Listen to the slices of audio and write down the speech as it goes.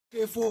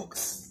Okay,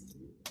 folks,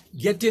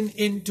 getting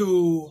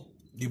into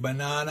the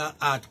banana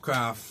art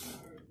craft,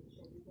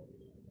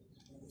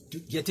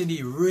 getting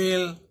the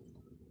real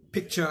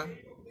picture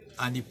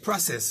and the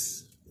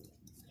process,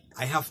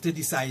 I have to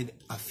decide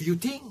a few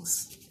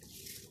things.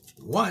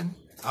 One,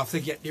 I have to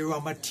get the raw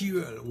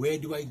material. Where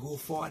do I go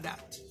for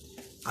that?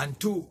 And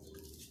two,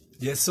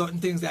 there are certain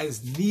things that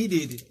is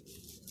needed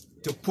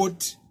to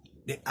put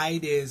the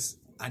ideas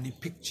and the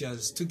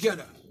pictures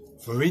together.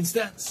 For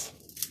instance,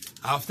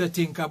 I have to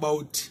think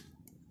about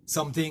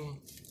something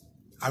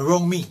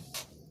around me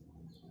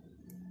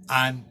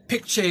and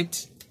picture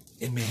it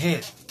in my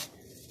head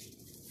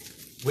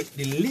with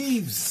the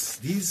leaves,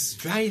 these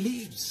dry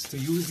leaves, to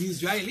use these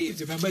dry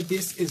leaves. Remember,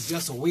 this is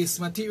just waste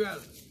material.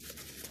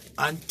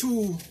 And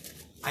two,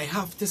 I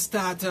have to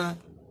start to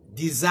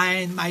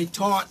design my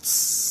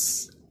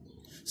thoughts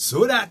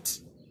so that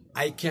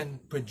I can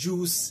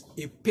produce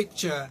a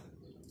picture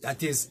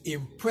that is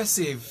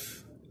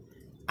impressive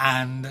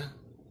and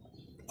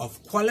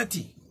of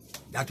quality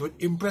that would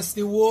impress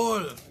the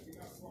world.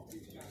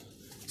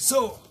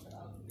 So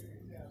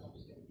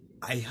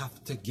I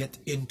have to get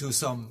into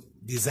some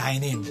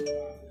designing,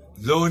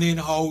 learning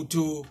how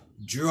to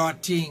draw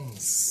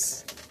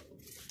things,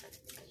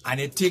 and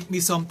it took me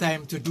some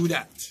time to do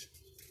that.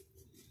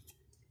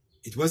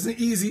 It wasn't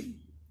easy,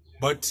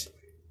 but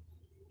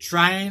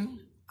trying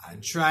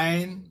and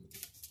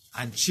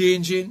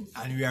changing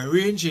and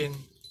rearranging,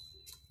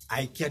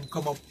 I can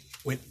come up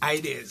with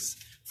ideas.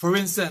 For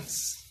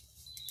instance,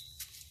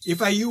 if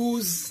I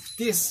use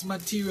this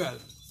material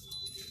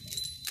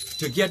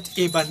to get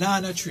a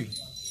banana tree,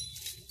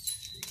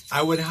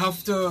 I would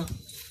have to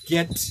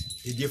get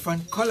the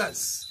different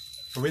colors.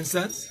 For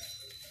instance,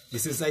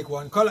 this is like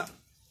one color.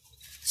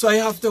 So I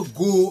have to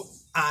go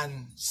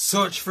and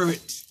search for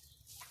it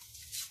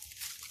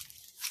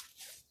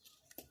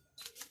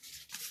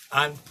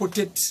and put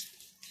it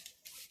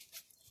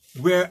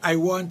where I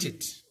want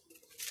it.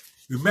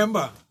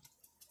 Remember,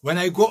 when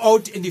I go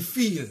out in the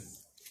field,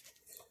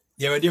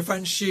 there are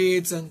different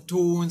shades and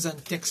tones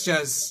and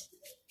textures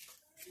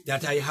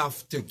that I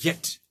have to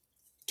get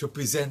to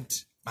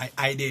present my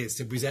ideas,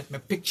 to present my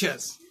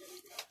pictures.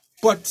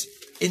 But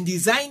in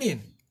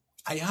designing,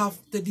 I have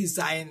to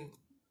design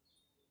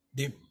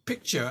the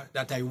picture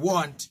that I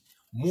want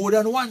more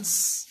than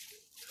once.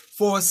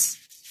 First,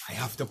 I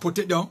have to put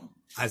it down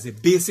as a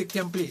basic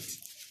template.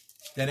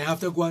 Then I have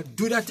to go and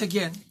do that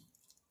again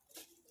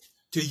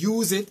to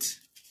use it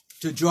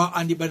to draw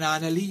on the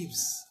banana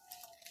leaves.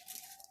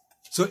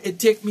 So it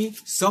takes me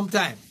some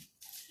time.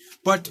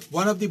 But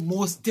one of the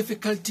most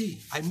difficulty,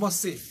 I must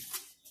say,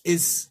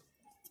 is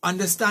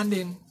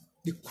understanding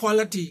the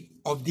quality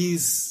of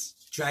these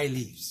dry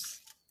leaves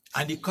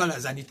and the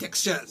colors and the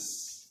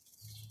textures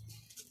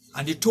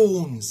and the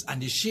tones and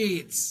the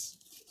shades.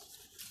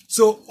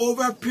 So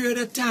over a period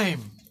of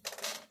time,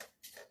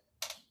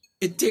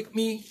 it takes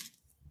me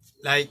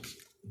like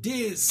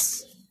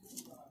days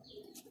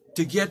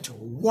to get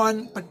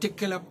one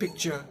particular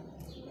picture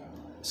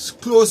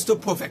close to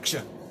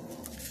perfection.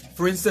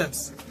 For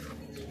instance,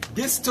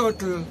 this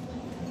turtle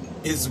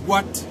is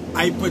what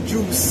I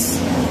produce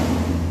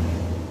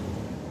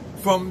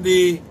from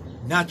the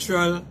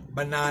natural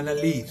banana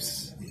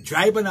leaves, the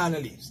dry banana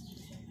leaves.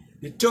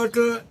 The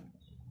turtle,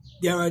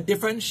 there are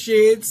different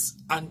shades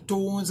and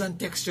tones and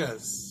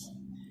textures.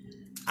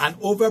 And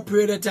over a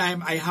period of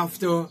time, I have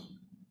to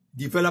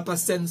develop a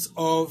sense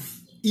of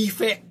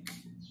effect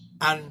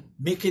and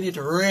making it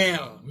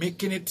real,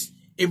 making it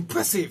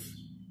impressive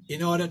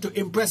in order to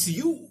impress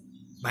you,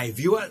 my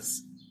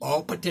viewers,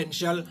 or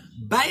potential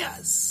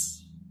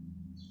buyers.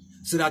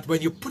 So that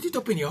when you put it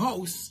up in your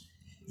house,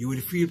 you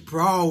will feel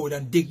proud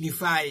and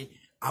dignified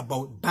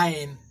about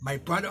buying my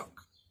product.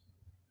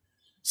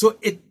 So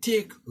it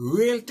takes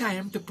real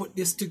time to put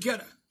this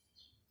together.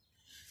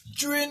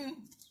 During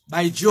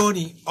my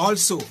journey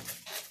also,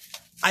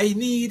 I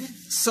need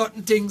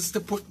certain things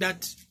to put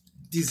that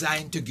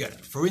design together.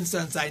 For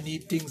instance, I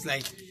need things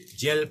like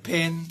gel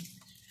pen,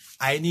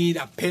 I need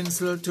a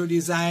pencil to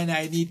design,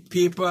 I need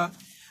paper,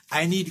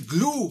 I need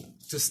glue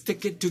to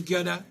stick it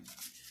together,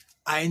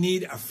 I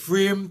need a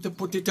frame to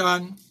put it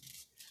on,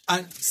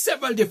 and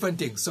several different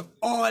things. So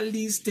all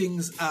these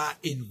things are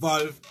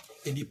involved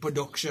in the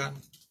production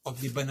of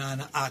the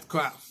banana art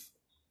craft.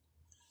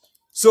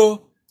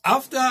 So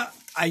after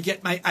I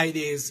get my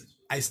ideas,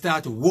 I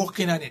start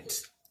working on it.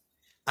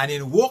 And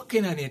in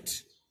working on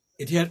it,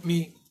 it helped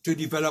me to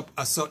develop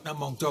a certain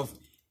amount of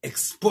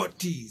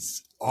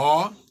expertise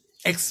or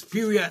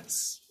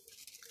experience.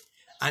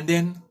 And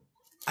then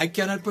I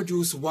cannot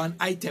produce one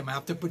item. I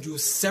have to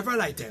produce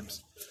several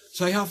items.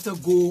 So I have to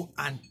go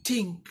and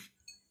think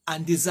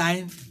and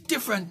design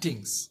different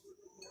things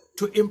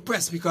to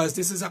impress, because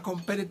this is a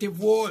competitive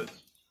world.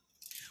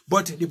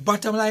 But the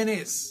bottom line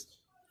is,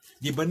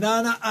 the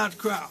banana art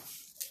craft,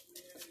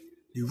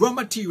 the raw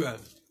material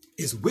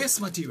is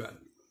waste material.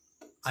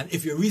 And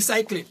if you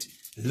recycle it,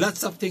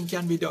 lots of things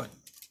can be done.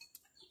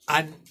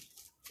 And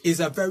it's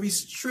a very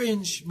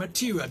strange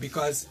material,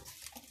 because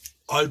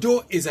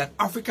although it's an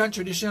African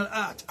traditional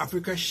art,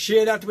 Africa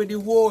shared that with the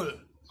world.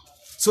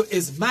 So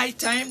it's my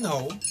time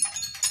now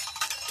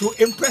to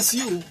impress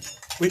you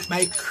with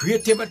my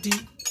creativity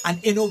and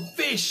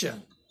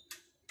innovation.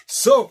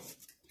 So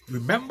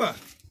remember,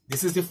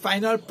 this is the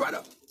final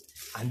product.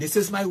 And this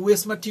is my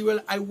waste material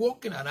I'm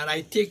working on. And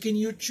I'm taking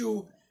you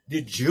through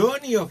the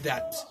journey of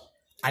that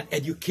and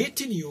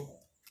educating you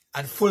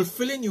and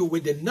fulfilling you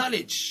with the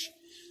knowledge.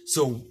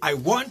 So I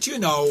want you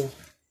now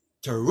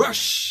to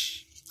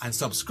rush and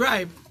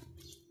subscribe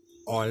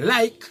or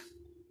like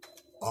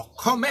or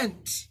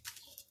comment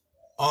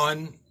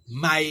on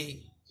my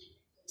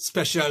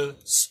special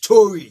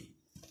story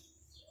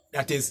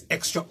that is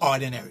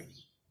extraordinary.